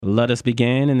Let us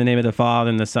begin in the name of the Father,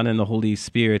 and the Son, and the Holy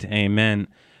Spirit. Amen.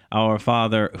 Our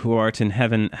Father, who art in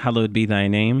heaven, hallowed be thy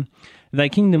name. Thy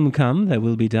kingdom come, thy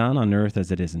will be done on earth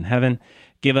as it is in heaven.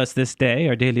 Give us this day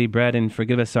our daily bread, and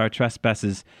forgive us our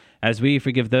trespasses, as we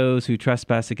forgive those who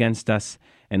trespass against us.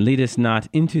 And lead us not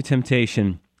into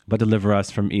temptation, but deliver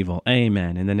us from evil.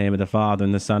 Amen. In the name of the Father,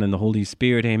 and the Son, and the Holy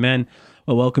Spirit. Amen.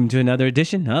 Well, welcome to another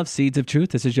edition of Seeds of Truth.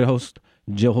 This is your host,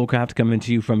 Joe Holcraft, coming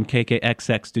to you from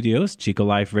KKXX Studios, Chico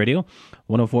Life Radio,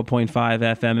 104.5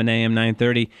 FM and AM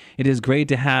 930. It is great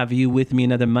to have you with me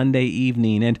another Monday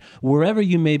evening, and wherever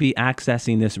you may be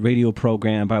accessing this radio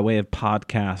program by way of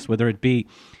podcast, whether it be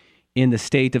in the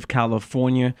state of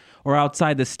California or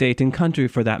outside the state and country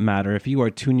for that matter, if you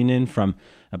are tuning in from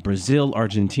Brazil,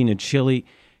 Argentina, Chile,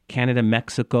 Canada,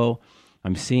 Mexico,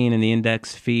 I'm seeing in the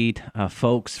index feed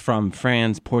folks from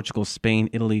France, Portugal, Spain,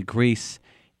 Italy, Greece,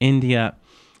 India,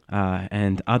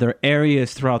 and other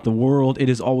areas throughout the world. It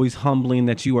is always humbling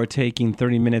that you are taking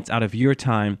 30 minutes out of your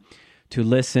time to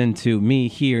listen to me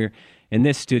here in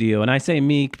this studio. And I say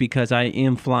me because I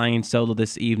am flying solo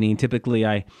this evening. Typically,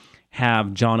 I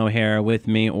have John O'Hara with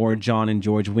me or John and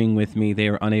George Wing with me. They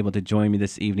are unable to join me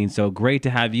this evening. So great to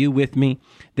have you with me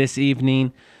this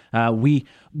evening. We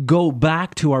go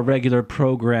back to our regular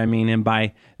programming, and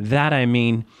by that I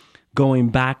mean going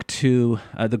back to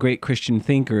the great Christian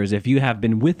thinkers. If you have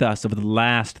been with us over the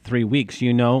last 3 weeks,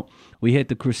 you know we hit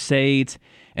the Crusades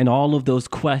and all of those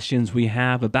questions we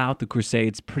have about the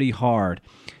Crusades pretty hard.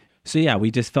 So yeah,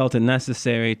 we just felt it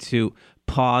necessary to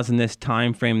pause in this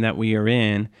time frame that we are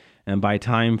in, and by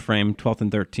time frame, 12th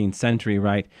and 13th century,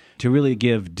 right, to really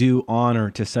give due honor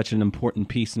to such an important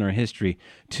piece in our history,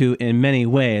 to, in many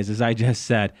ways, as I just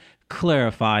said,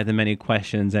 clarify the many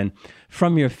questions. And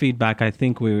from your feedback, I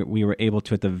think we were able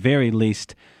to, at the very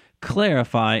least,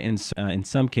 clarify, and in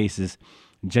some cases,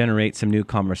 generate some new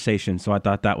conversation. So I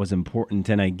thought that was important.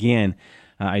 And again,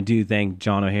 I do thank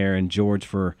John O'Hara and George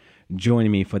for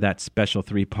joining me for that special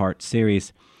 3-part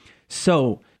series.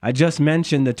 So I just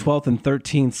mentioned the 12th and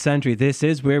 13th century. This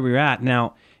is where we're at.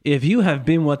 Now, if you have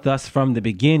been with us from the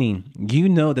beginning, you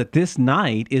know that this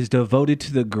night is devoted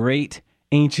to the great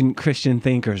ancient Christian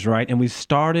thinkers, right? And we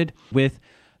started with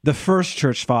the first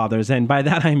church fathers, and by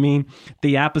that I mean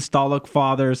the apostolic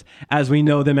fathers as we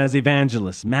know them as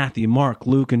evangelists, Matthew, Mark,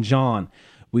 Luke, and John.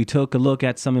 We took a look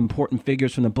at some important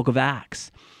figures from the book of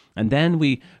Acts, and then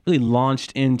we really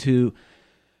launched into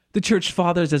the church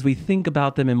fathers as we think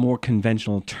about them in more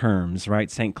conventional terms,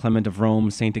 right? St. Clement of Rome,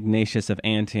 St. Ignatius of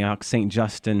Antioch, St.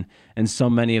 Justin, and so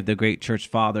many of the great church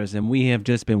fathers. And we have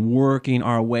just been working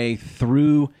our way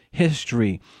through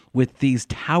history with these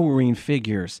towering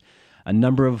figures, a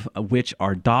number of which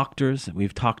are doctors.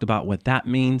 We've talked about what that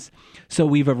means. So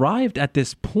we've arrived at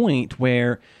this point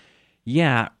where,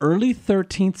 early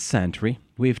 13th century,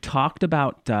 we've talked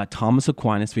about Thomas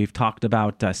Aquinas. We've talked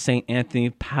about St. Anthony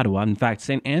of Padua. In fact,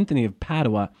 St. Anthony of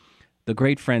Padua, the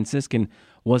great Franciscan,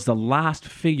 was the last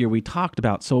figure we talked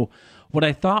about. So what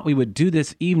I thought we would do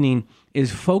this evening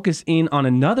is focus in on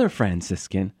another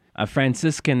Franciscan, a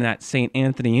Franciscan that St.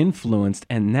 Anthony influenced,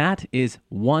 and that is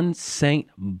one St.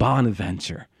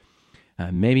 Bonaventure.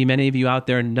 Maybe many of you out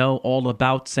there know all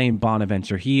about St.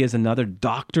 Bonaventure. He is another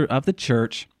doctor of the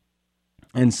church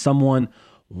and someone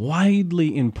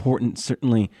widely important,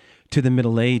 certainly, to the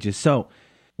Middle Ages. So,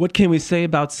 what can we say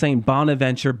about St.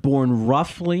 Bonaventure, born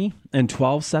roughly in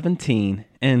 1217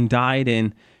 and died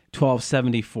in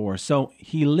 1274? So,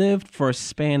 he lived for a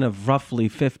span of roughly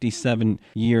 57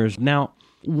 years. Now,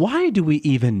 why do we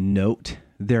even note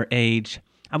their age?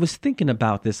 I was thinking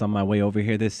about this on my way over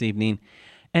here this evening,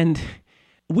 and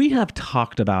we have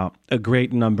talked about a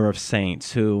great number of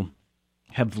saints who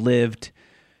have lived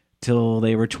till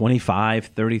they were 25,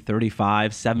 30,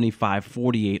 35, 75,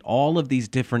 48, all of these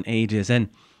different ages. And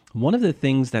one of the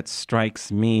things that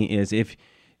strikes me is if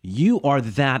you are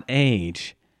that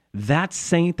age, that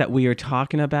saint that we are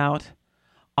talking about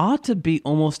ought to be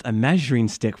almost a measuring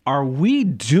stick. Are we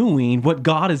doing what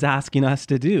God is asking us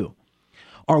to do?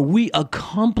 Are we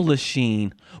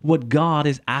accomplishing what God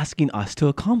is asking us to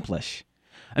accomplish?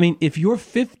 I mean, if you're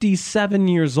 57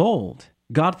 years old,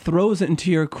 God throws it into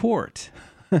your court.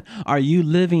 Are you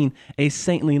living a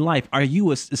saintly life? Are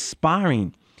you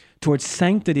aspiring towards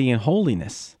sanctity and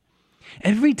holiness?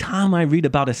 Every time I read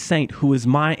about a saint who is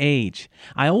my age,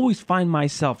 I always find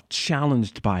myself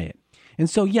challenged by it. And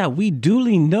so, we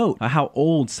duly note how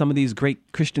old some of these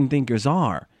great Christian thinkers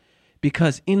are,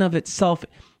 because in of itself,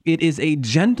 it is a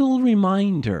gentle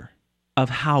reminder of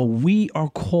how we are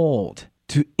called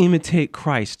to imitate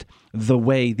Christ the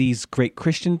way these great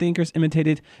Christian thinkers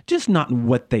imitated, just not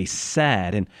what they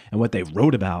said and what they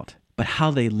wrote about, but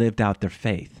how they lived out their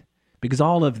faith. Because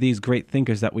all of these great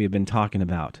thinkers that we have been talking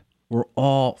about were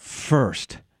all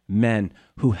first men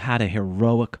who had a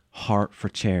heroic heart for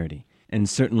charity. And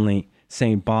certainly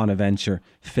St. Bonaventure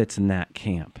fits in that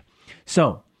camp.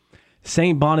 So,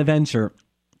 St. Bonaventure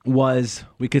was,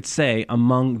 we could say,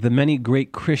 among the many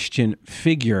great Christian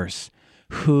figures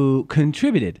who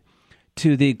contributed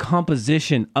to the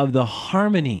composition of the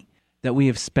harmony that we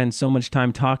have spent so much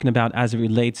time talking about as it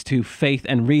relates to faith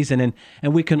and reason.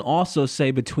 And we can also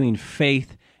say between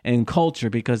faith and culture,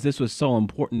 because this was so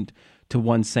important to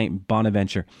one St.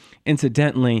 Bonaventure.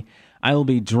 Incidentally, I will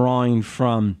be drawing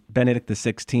from Benedict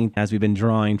XVI, as we've been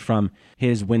drawing from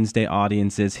his Wednesday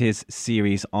audiences, his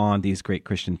series on these great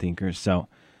Christian thinkers. So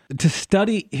to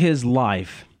study his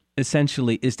life,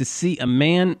 essentially, is to see a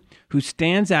man who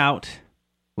stands out,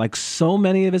 like so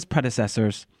many of his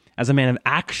predecessors, as a man of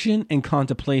action and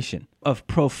contemplation, of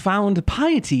profound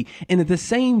piety, and at the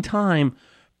same time,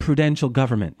 prudential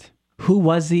government. Who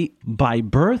was he by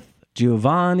birth?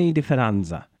 Giovanni di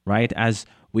Firenze, right? As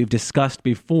we've discussed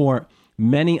before,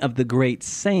 many of the great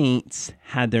saints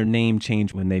had their name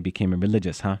changed when they became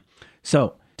religious,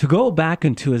 So, to go back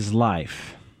into his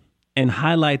life and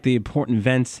highlight the important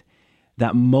events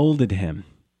that molded him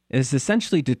is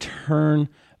essentially to turn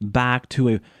back to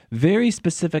a very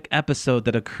specific episode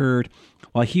that occurred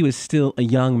while he was still a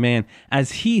young man,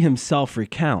 as he himself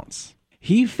recounts.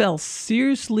 He fell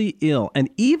seriously ill, and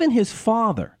even his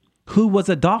father, who was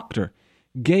a doctor,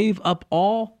 gave up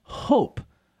all hope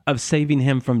of saving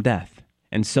him from death.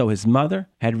 And so his mother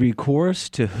had recourse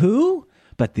to who?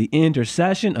 But the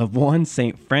intercession of one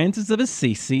St. Francis of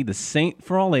Assisi, the saint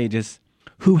for all ages,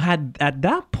 who had at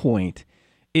that point,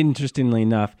 interestingly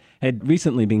enough, had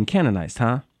recently been canonized,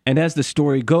 And as the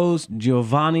story goes,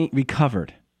 Giovanni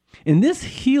recovered. And this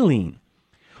healing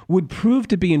would prove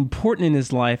to be important in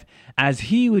his life, as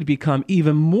he would become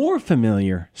even more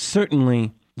familiar,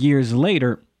 certainly years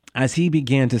later, as he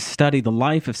began to study the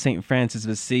life of St. Francis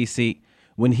of Assisi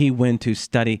when he went to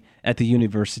study at the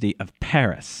University of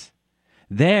Paris.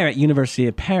 There at University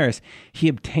of Paris, he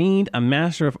obtained a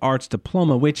Master of Arts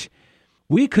diploma, which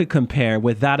we could compare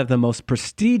with that of the most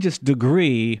prestigious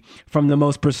degree from the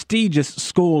most prestigious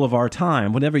school of our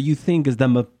time. Whatever you think is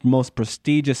the most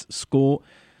prestigious school,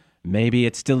 maybe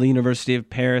it's still the University of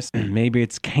Paris, maybe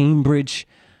it's Cambridge,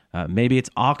 maybe it's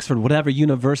Oxford, whatever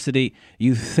university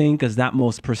you think is that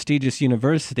most prestigious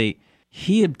university,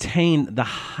 he obtained the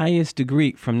highest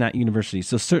degree from that university.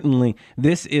 So certainly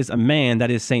this is a man,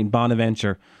 that is St.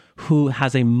 Bonaventure, who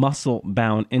has a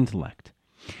muscle-bound intellect.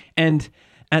 And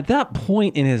at that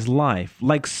point in his life,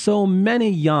 like so many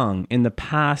young in the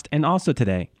past and also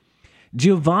today,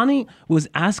 Giovanni was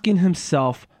asking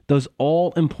himself those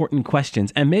all-important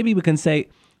questions. And maybe we can say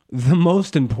the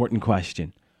most important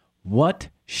question: what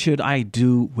should I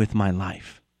do with my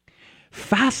life?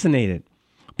 Fascinated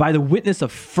by the witness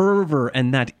of fervor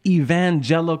and that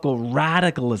evangelical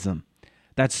radicalism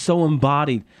that so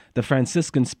embodied the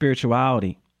Franciscan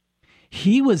spirituality,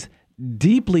 he was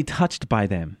deeply touched by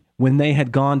them when they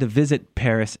had gone to visit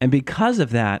Paris, and because of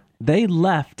that, they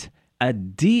left a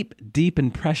deep, deep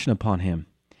impression upon him.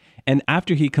 And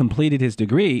after he completed his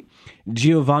degree,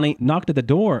 Giovanni knocked at the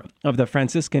door of the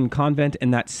Franciscan convent in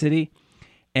that city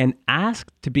and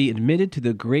asked to be admitted to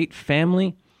the great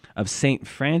family of St.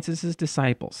 Francis's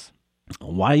disciples.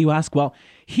 Why, you ask? Well,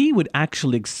 he would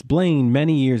actually explain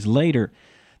many years later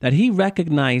that he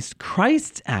recognized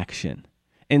Christ's action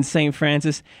in St.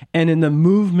 Francis and in the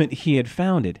movement he had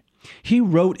founded. He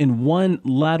wrote in one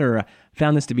letter, I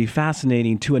found this to be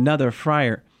fascinating, to another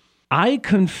friar, "I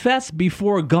confess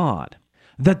before God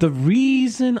that the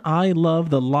reason I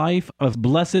love the life of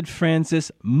Blessed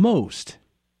Francis most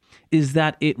is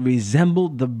that it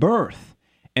resembled the birth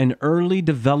and early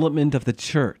development of the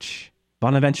church."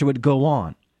 Bonaventure would go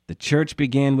on. "The church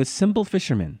began with simple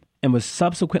fishermen and was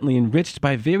subsequently enriched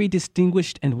by very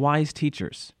distinguished and wise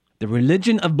teachers. The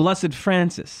religion of Blessed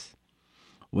Francis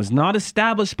was not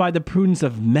established by the prudence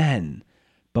of men,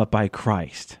 but by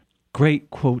Christ." Great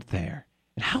quote there.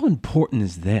 And how important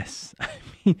is this? I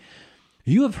mean,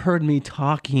 you have heard me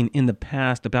talking in the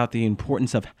past about the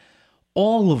importance of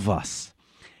all of us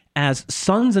as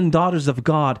sons and daughters of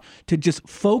God to just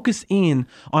focus in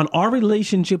on our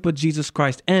relationship with Jesus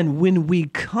Christ. And when we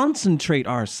concentrate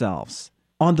ourselves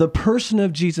on the person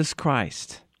of Jesus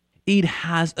Christ, it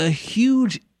has a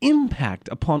huge impact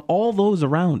upon all those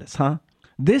around us,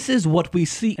 This is what we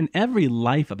see in every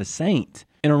life of a saint.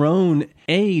 In our own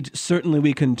age, certainly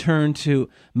we can turn to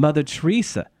Mother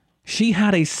Teresa. She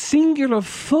had a singular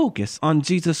focus on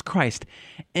Jesus Christ,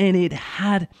 and it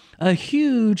had a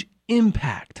huge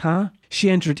impact, huh? She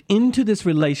entered into this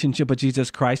relationship with Jesus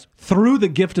Christ through the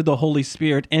gift of the Holy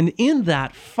Spirit. And in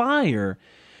that fire,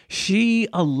 she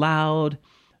allowed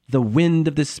the wind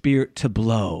of the Spirit to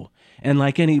blow. And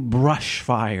like any brush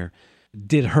fire,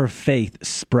 did her faith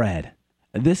spread.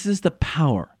 This is the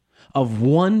power of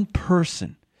one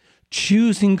person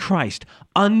choosing Christ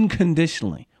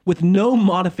unconditionally, with no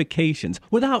modifications,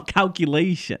 without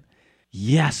calculation.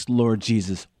 Yes, Lord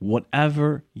Jesus,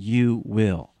 whatever you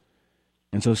will.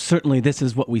 And so certainly this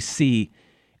is what we see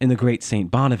in the great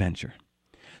Saint Bonaventure.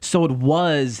 So it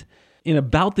was in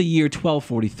about the year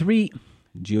 1243,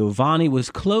 Giovanni was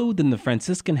clothed in the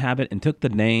Franciscan habit and took the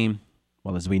name,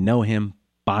 well, as we know him,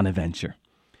 Bonaventure.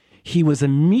 He was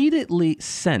immediately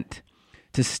sent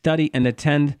to study and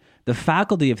attend the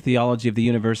Faculty of Theology of the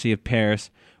University of Paris,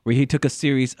 where he took a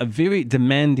series of very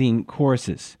demanding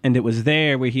courses. And it was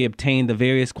there where he obtained the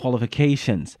various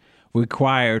qualifications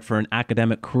required for an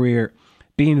academic career,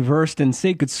 being versed in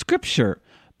sacred scripture,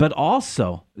 but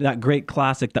also that great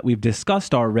classic that we've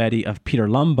discussed already of Peter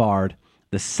Lombard,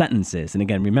 the Sentences. And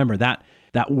again, remember that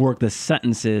work, the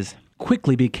Sentences,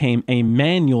 quickly became a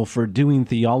manual for doing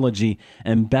theology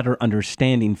and better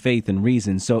understanding faith and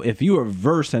reason. So if you are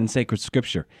versed in sacred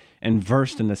scripture and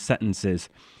versed in the Sentences,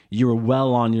 you are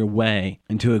well on your way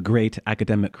into a great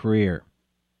academic career.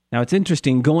 Now, it's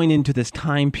interesting, going into this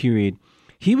time period,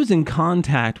 he was in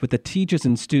contact with the teachers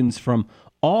and students from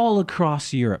all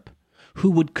across Europe who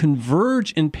would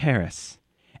converge in Paris.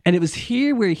 And it was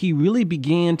here where he really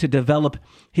began to develop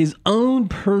his own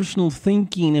personal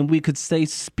thinking, and we could say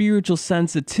spiritual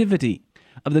sensitivity,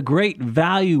 of the great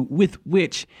value with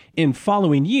which, in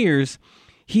following years,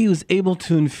 he was able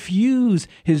to infuse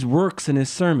his works and his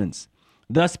sermons,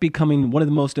 thus becoming one of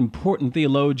the most important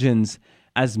theologians,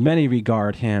 as many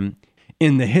regard him,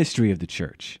 in the history of the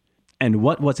church. And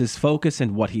what was his focus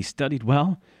and what he studied?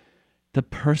 Well, the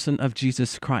person of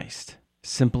Jesus Christ.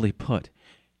 Simply put,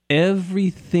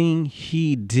 everything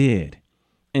he did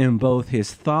in both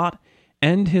his thought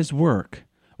and his work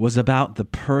was about the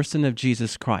person of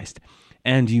Jesus Christ.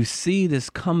 And you see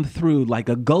this come through like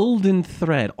a golden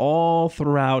thread all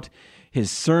throughout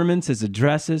his sermons, his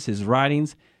addresses, his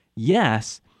writings.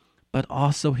 Yes, but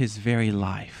also his very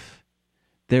life.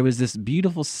 There was this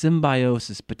beautiful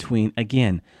symbiosis between,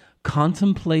 again,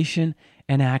 contemplation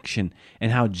and action,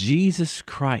 and how Jesus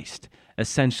Christ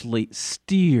essentially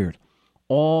steered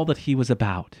all that he was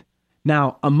about.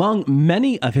 Now, among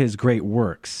many of his great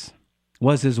works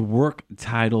was his work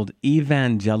titled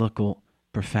Evangelical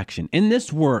Perfection. In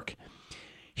this work,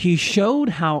 he showed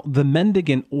how the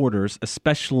mendicant orders,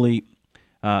 especially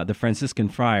the Franciscan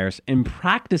friars, in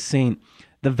practicing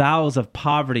the vows of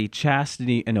poverty,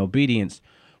 chastity, and obedience,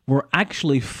 were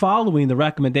actually following the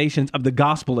recommendations of the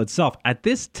gospel itself. At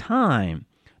this time,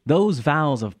 those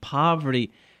vows of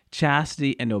poverty,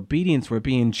 chastity, and obedience were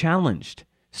being challenged.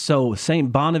 So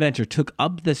St. Bonaventure took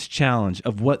up this challenge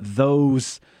of what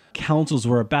those counsels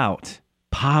were about: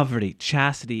 poverty,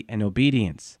 chastity, and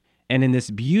obedience. And in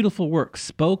this beautiful work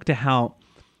spoke to how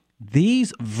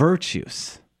these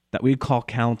virtues that we call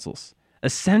counsels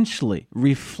essentially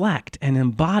reflect and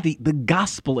embody the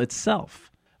gospel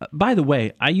itself. By the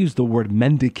way, I use the word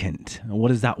mendicant. What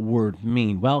does that word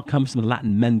mean? Well, it comes from the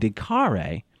Latin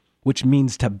mendicare, which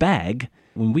means to beg.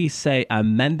 When we say a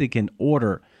mendicant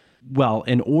order, well,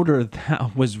 an order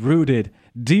that was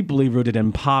deeply rooted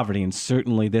in poverty, and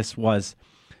certainly this was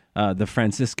the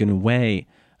Franciscan way,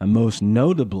 most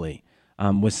notably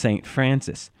was St.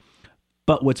 Francis.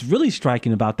 But what's really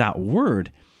striking about that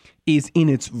word is in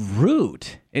its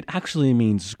root, it actually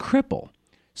means cripple.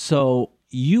 So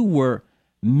you were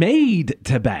made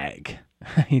to beg,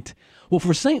 right? Well,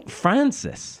 for St.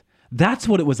 Francis, that's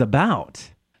what it was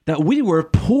about. That we were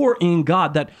poor in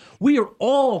God, that we are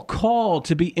all called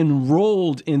to be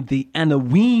enrolled in the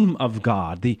Anawim of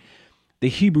God. The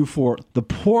Hebrew for the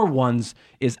poor ones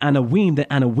is Anawim, the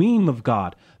Anawim of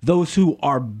God. Those who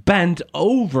are bent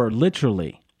over,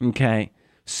 literally, okay?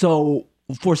 So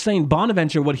for St.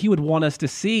 Bonaventure, what he would want us to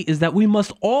see is that we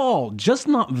must all, just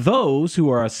not those who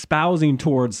are espousing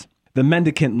towards the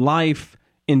mendicant life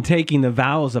in taking the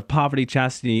vows of poverty,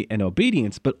 chastity, and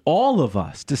obedience, but all of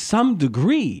us, to some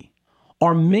degree,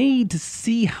 are made to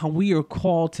see how we are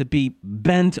called to be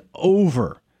bent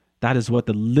over. That is what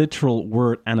the literal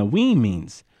word anawim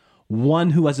means.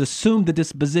 One who has assumed the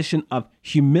disposition of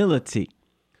humility.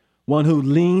 One who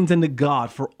leans into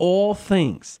God for all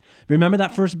things. Remember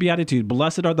that first beatitude,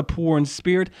 blessed are the poor in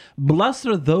spirit. Blessed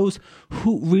are those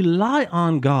who rely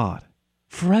on God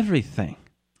for everything.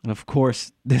 And of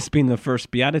course, this being the first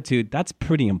beatitude, that's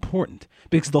pretty important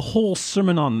because the whole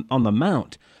Sermon on the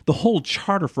Mount the whole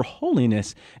charter for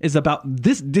holiness is about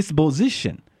this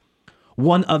disposition,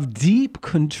 one of deep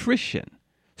contrition.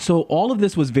 So all of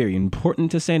this was very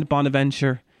important to St.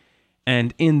 Bonaventure.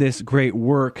 And in this great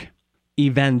work,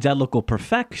 Evangelical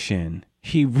Perfection,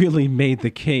 he really made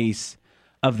the case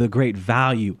of the great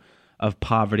value of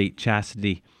poverty,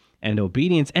 chastity, and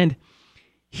obedience. And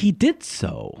he did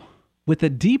so with a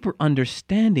deeper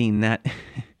understanding that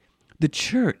the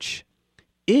church,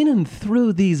 in and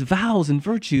through these vows and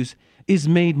virtues, is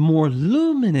made more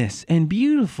luminous and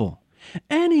beautiful.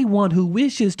 Anyone who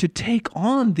wishes to take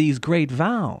on these great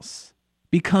vows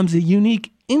becomes a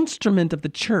unique instrument of the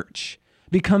church,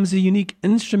 becomes a unique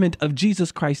instrument of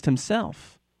Jesus Christ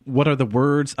himself. What are the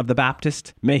words of the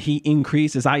Baptist? May he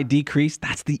increase as I decrease.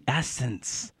 That's the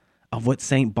essence of what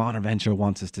St. Bonaventure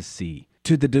wants us to see.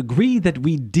 To the degree that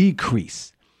we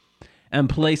decrease and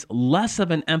place less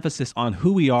of an emphasis on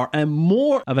who we are and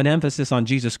more of an emphasis on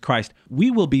Jesus Christ, we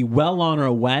will be well on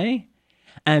our way.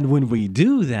 And when we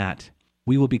do that,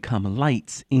 we will become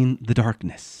lights in the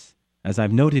darkness. As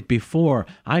I've noted before,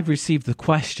 I've received the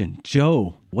question,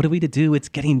 Joe, what are we to do? It's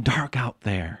getting dark out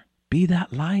there. Be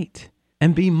that light.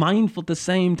 And be mindful at the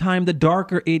same time, the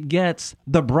darker it gets,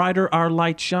 the brighter our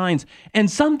light shines.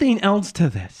 And something else to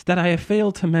this that I have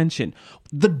failed to mention.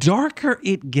 The darker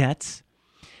it gets,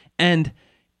 and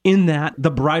in that, the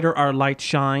brighter our light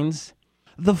shines,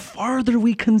 the farther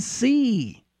we can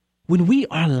see. When we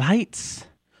are lights,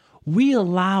 we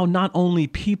allow not only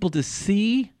people to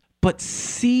see, but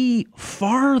see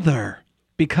farther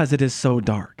because it is so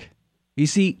dark. You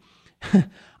see,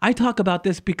 I talk about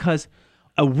this because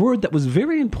a word that was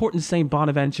very important to St.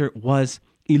 Bonaventure was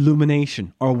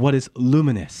illumination, or what is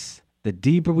luminous. The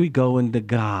deeper we go into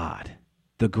God,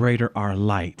 the greater our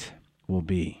light will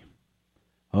be.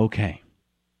 Okay,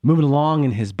 moving along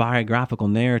in his biographical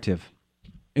narrative.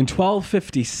 In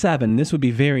 1257, this would be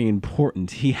very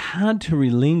important, he had to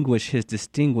relinquish his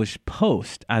distinguished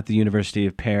post at the University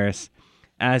of Paris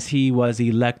as he was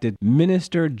elected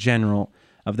Minister General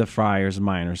of the Friars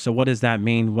Minor. So what does that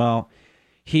mean? Well,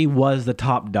 he was the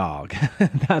top dog.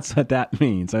 That's what that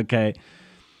means, okay?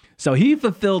 So he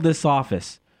fulfilled this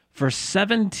office for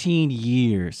 17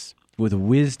 years with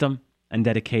wisdom and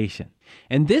dedication.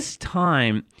 And this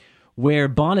time where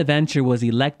Bonaventure was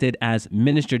elected as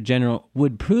Minister General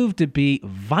would prove to be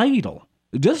vital,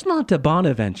 just not to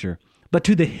Bonaventure, but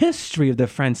to the history of the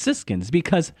Franciscans,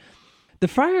 because the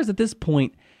friars at this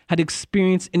point had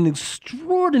experienced an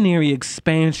extraordinary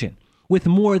expansion with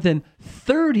more than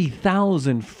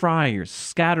 30,000 friars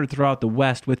scattered throughout the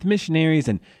West, with missionaries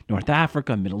in North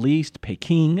Africa, Middle East,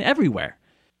 Peking, everywhere.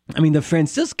 I mean, the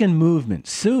Franciscan movement,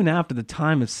 soon after the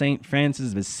time of St.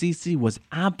 Francis of Assisi, was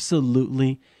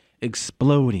absolutely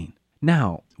exploding.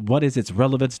 Now, what is its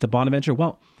relevance to Bonaventure?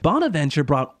 Well, Bonaventure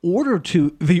brought order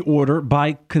to the order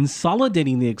by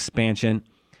consolidating the expansion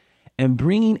and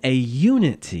bringing a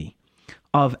unity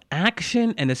of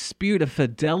action and a spirit of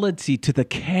fidelity to the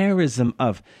charism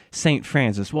of St.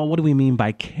 Francis. Well, what do we mean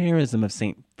by charism of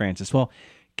St. Francis? Well,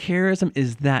 charism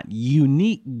is that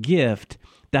unique gift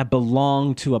that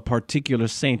belonged to a particular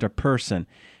saint or person.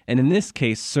 And in this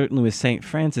case, certainly with St.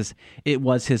 Francis, it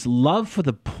was his love for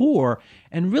the poor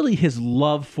and really his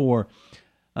love for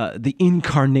the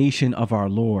incarnation of our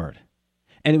Lord.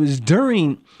 And it was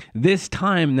during this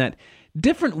time that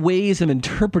different ways of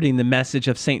interpreting the message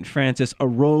of St. Francis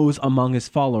arose among his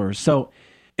followers. So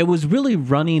it was really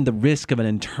running the risk of an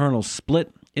internal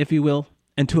split, if you will.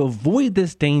 And to avoid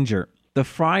this danger, the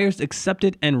friars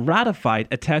accepted and ratified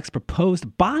a text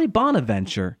proposed by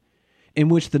Bonaventure in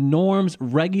which the norms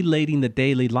regulating the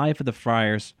daily life of the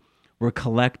friars were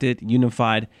collected,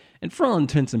 unified, and for all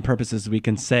intents and purposes, we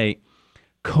can say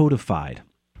codified.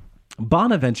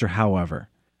 Bonaventure, however,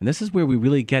 and this is where we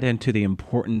really get into the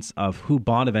importance of who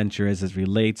Bonaventure is as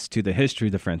relates to the history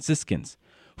of the Franciscans,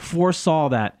 foresaw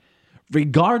that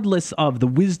regardless of the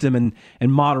wisdom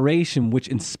and moderation which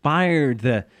inspired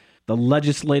the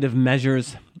legislative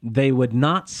measures, they would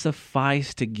not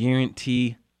suffice to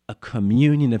guarantee a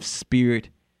communion of spirit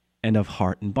and of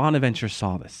heart. And Bonaventure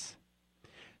saw this.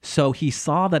 So he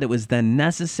saw that it was then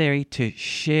necessary to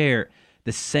share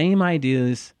the same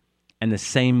ideas and the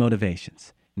same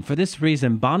motivations. And for this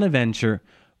reason, Bonaventure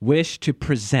wished to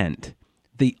present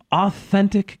the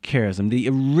authentic charism, the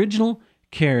original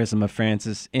charism of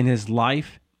Francis in his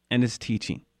life and his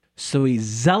teaching. So he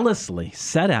zealously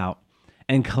set out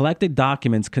and collected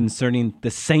documents concerning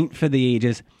the saint for the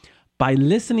ages by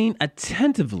listening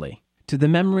attentively to the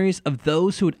memories of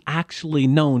those who had actually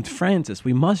known Francis.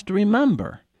 We must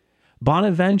remember,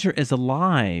 Bonaventure is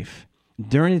alive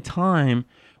during a time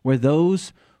where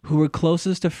those who were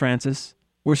closest to Francis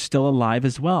were still alive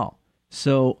as well.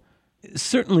 So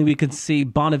certainly we could see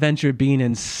Bonaventure being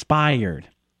inspired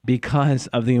because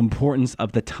of the importance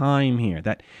of the time here.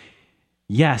 That,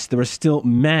 yes, there were still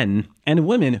men and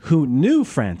women who knew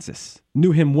Francis,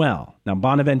 knew him well. Now,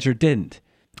 Bonaventure didn't,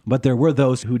 but there were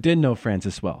those who did know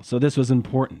Francis well. So this was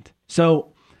important.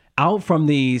 So out from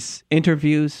these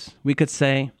interviews, we could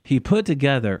say, he put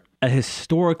together a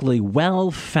historically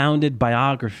well-founded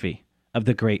biography of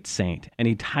the great saint, and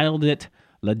he titled it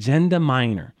Legenda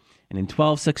Minor. And in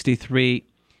 1263,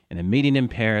 in a meeting in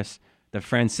Paris, the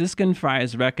Franciscan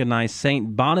friars recognized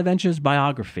Saint Bonaventure's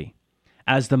biography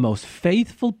as the most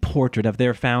faithful portrait of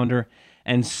their founder,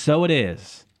 and so it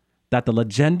is that the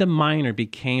Legenda Minor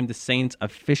became the saint's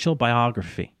official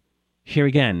biography. Here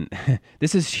again,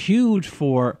 this is huge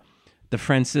for the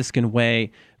Franciscan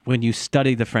way when you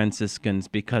study the Franciscans,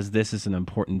 because this is an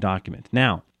important document.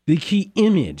 Now, the key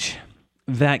image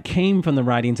that came from the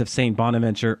writings of Saint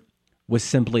Bonaventure was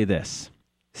simply this: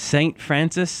 Saint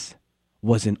Francis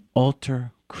was an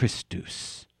alter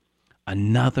Christus,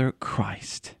 another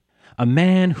Christ, a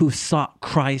man who sought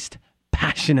Christ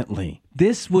passionately.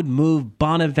 This would move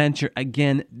Bonaventure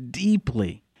again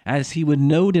deeply, as he would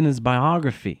note in his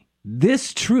biography.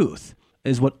 This truth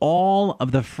is what all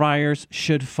of the friars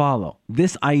should follow,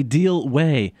 this ideal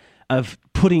way of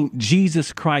putting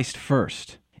Jesus Christ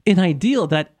first. An ideal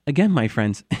that, again, my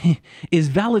friends, is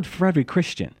valid for every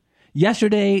Christian,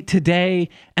 yesterday, today,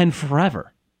 and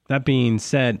forever. That being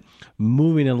said,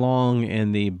 moving along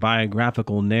in the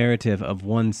biographical narrative of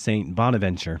one Saint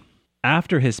Bonaventure,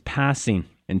 after his passing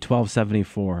in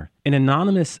 1274, an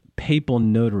anonymous papal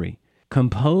notary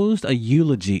composed a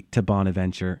eulogy to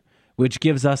Bonaventure, which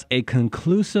gives us a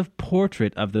conclusive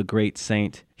portrait of the great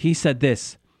saint. He said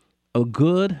this: "A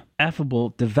good, affable,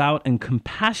 devout, and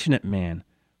compassionate man,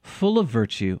 full of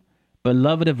virtue,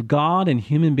 beloved of God and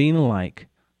human being alike.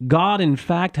 God, in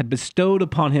fact, had bestowed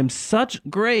upon him such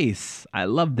grace," I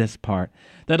love this part,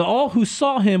 "that all who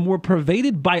saw him were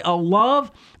pervaded by a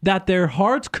love that their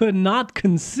hearts could not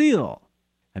conceal."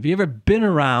 Have you ever been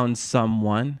around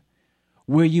someone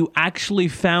where you actually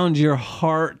found your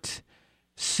heart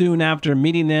soon after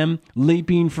meeting them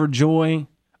leaping for joy?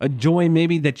 A joy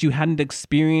maybe that you hadn't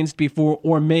experienced before,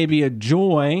 or maybe a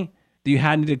joy that you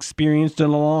hadn't experienced in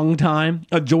a long time,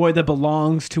 a joy that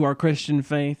belongs to our Christian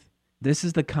faith. This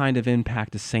is the kind of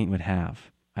impact a saint would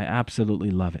have. I absolutely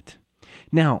love it.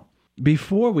 Now,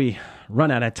 before we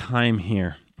run out of time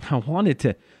here, I wanted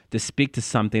to speak to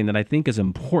something that I think is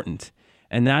important,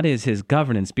 and that is his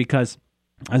governance, because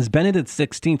as Benedict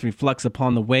XVI reflects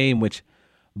upon the way in which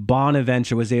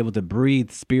Bonaventure was able to breathe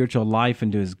spiritual life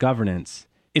into his governance,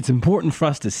 it's important for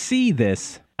us to see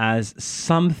this as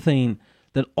something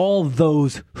that all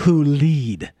those who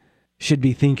lead should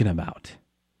be thinking about.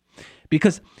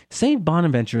 Because St.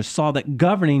 Bonaventure saw that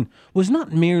governing was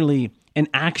not merely an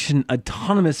action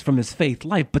autonomous from his faith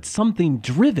life, but something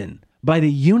driven by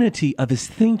the unity of his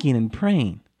thinking and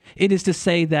praying. It is to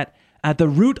say that at the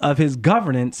root of his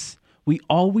governance, we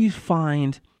always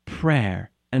find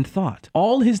prayer and thought.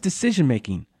 All his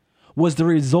decision-making was the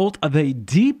result of a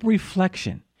deep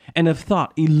reflection and of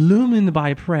thought illumined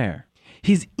by prayer.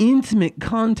 His intimate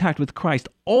contact with Christ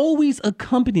always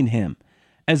accompanied him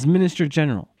as minister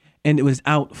general. And it was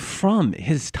out from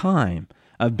his time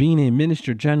of being a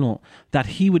minister general that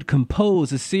he would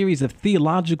compose a series of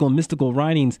theological mystical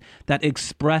writings that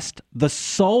expressed the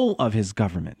soul of his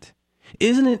government.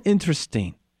 Isn't it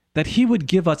interesting that he would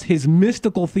give us his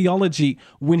mystical theology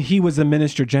when he was a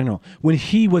minister general, when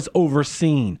he was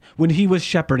overseeing, when he was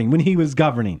shepherding, when he was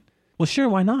governing? Well, sure,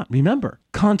 why not? Remember,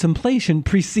 contemplation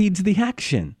precedes the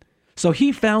action. So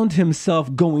he found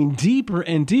himself going deeper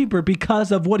and deeper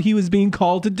because of what he was being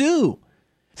called to do.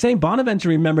 St. Bonaventure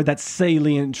remembered that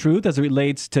salient truth as it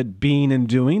relates to being and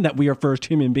doing, that we are first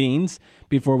human beings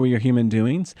before we are human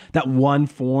doings, that one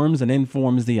forms and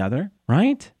informs the other,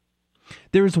 right?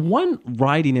 There is one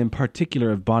writing in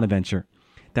particular of Bonaventure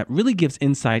that really gives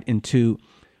insight into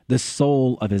the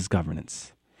soul of his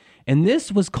governance. And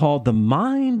this was called The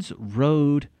Mind's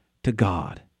Road to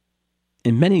God.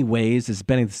 In many ways, as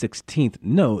Benedict XVI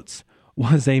notes,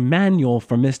 was a manual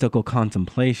for mystical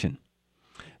contemplation.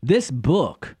 This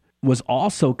book was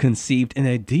also conceived in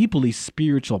a deeply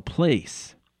spiritual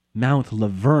place, Mount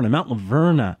Laverna. Mount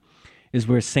Laverna is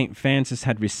where St. Francis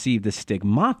had received the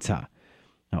stigmata.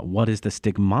 Now, what is the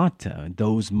stigmata?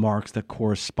 Those marks that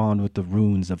correspond with the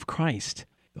runes of Christ.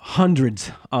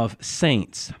 Hundreds of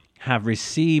saints have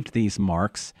received these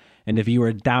marks, and if you are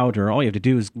a doubter, all you have to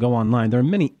do is go online. There are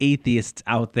many atheists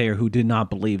out there who did not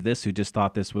believe this, who just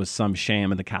thought this was some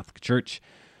sham of the Catholic Church,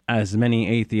 as many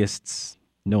atheists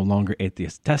no longer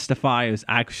atheists testify, is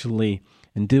actually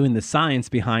and doing the science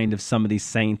behind of some of these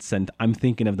saints. And I'm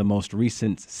thinking of the most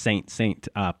recent Saint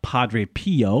Padre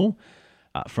Pio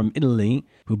from Italy,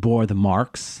 who bore the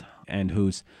marks and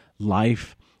whose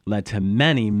life led to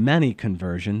many, many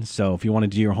conversions. So if you want to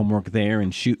do your homework there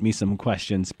and shoot me some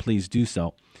questions, please do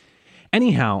so.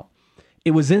 Anyhow,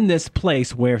 it was in this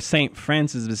place where St.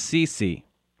 Francis of Assisi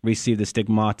received the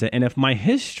stigmata. And if my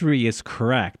history is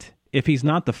correct, if he's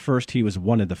not the first, he was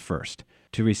one of the first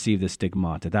to receive the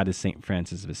stigmata. That is St.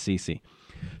 Francis of Assisi.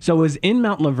 So it was in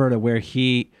Mount Laverda where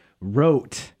he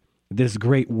wrote this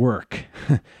great work,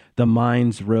 The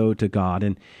Mind's Road to God.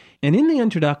 And in the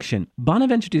introduction,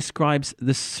 Bonaventure describes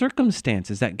the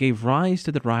circumstances that gave rise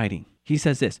to the writing. He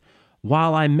says this: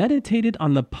 while I meditated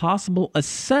on the possible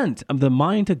ascent of the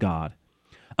mind to God,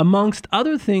 amongst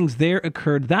other things there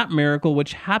occurred that miracle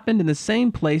which happened in the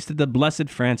same place to the Blessed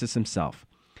Francis himself,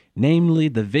 namely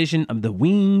the vision of the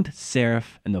winged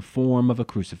seraph in the form of a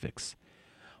crucifix.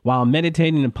 While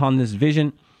meditating upon this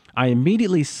vision, I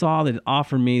immediately saw that it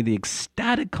offered me the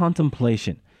ecstatic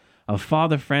contemplation of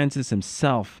Father Francis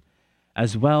himself,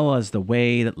 as well as the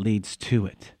way that leads to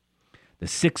it. The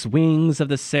 6 wings of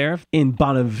the seraph, in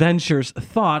Bonaventure's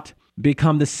thought,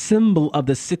 become the symbol of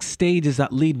the 6 stages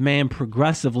that lead man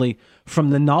progressively from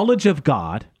the knowledge of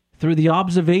God, through the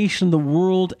observation of the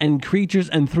world and creatures,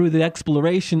 and through the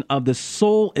exploration of the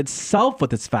soul itself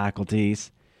with its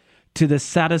faculties, to the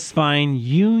satisfying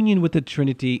union with the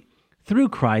Trinity through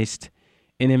Christ,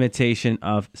 in imitation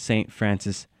of St.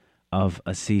 Francis of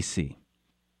Assisi.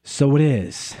 So it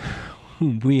is.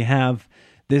 We have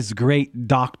this great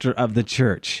doctor of the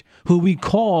church, who we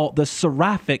call the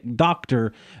seraphic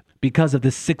doctor, because of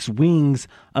the 6 wings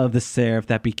of the seraph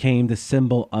that became the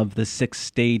symbol of the 6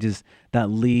 stages that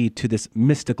lead to this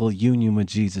mystical union with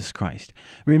Jesus Christ.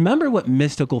 Remember what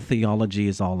mystical theology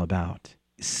is all about.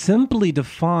 Simply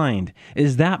defined,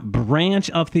 is that branch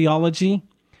of theology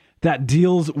that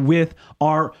deals with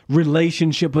our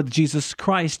relationship with Jesus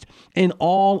Christ and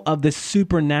all of the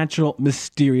supernatural,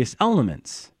 mysterious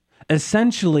elements.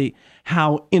 Essentially,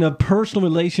 how in a personal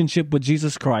relationship with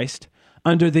Jesus Christ,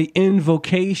 under the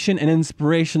invocation and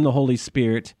inspiration of the Holy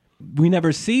Spirit, we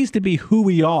never cease to be who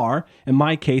we are, in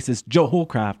my case it's Joe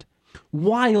Holcraft,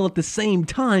 while at the same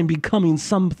time becoming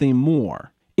something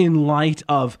more in light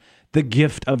of the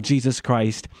gift of Jesus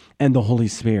Christ and the Holy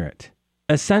Spirit.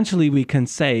 Essentially, we can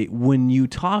say, when you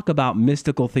talk about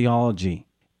mystical theology,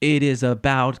 it is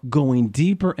about going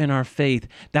deeper in our faith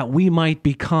that we might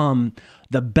become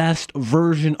the best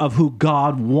version of who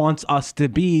God wants us to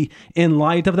be in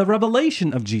light of the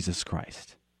revelation of Jesus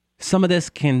Christ. Some of this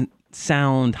can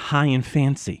sound high and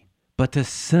fancy, but to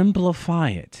simplify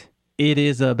it, it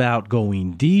is about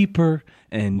going deeper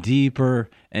and deeper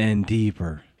and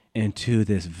deeper into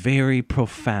this very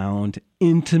profound,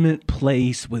 intimate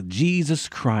place with Jesus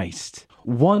Christ.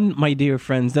 One, my dear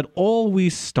friends, that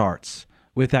always starts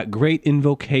with that great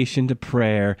invocation to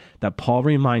prayer that Paul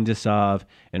reminds us of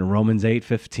in Romans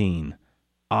 8:15,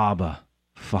 Abba,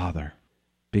 Father,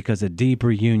 because a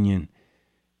deeper union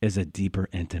is a deeper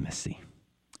intimacy.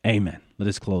 Amen. Let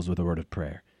us close with a word of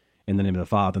prayer. In the name of the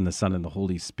Father, and the Son, and the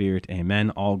Holy Spirit, amen.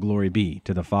 All glory be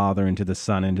to the Father, and to the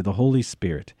Son, and to the Holy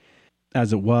Spirit,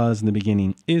 as it was in the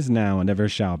beginning, is now, and ever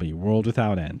shall be, world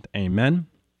without end. Amen,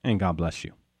 and God bless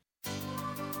you.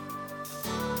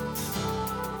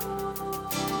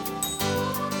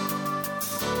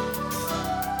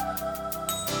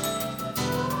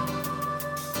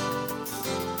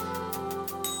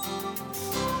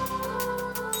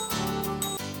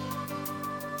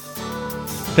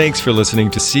 Thanks for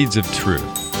listening to Seeds of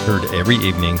Truth, heard every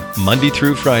evening, Monday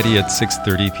through Friday at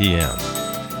 6:30 p.m.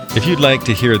 If you'd like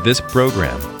to hear this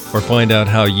program or find out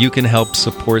how you can help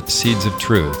support Seeds of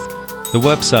Truth, the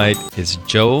website is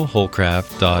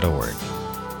joeholcraft.org.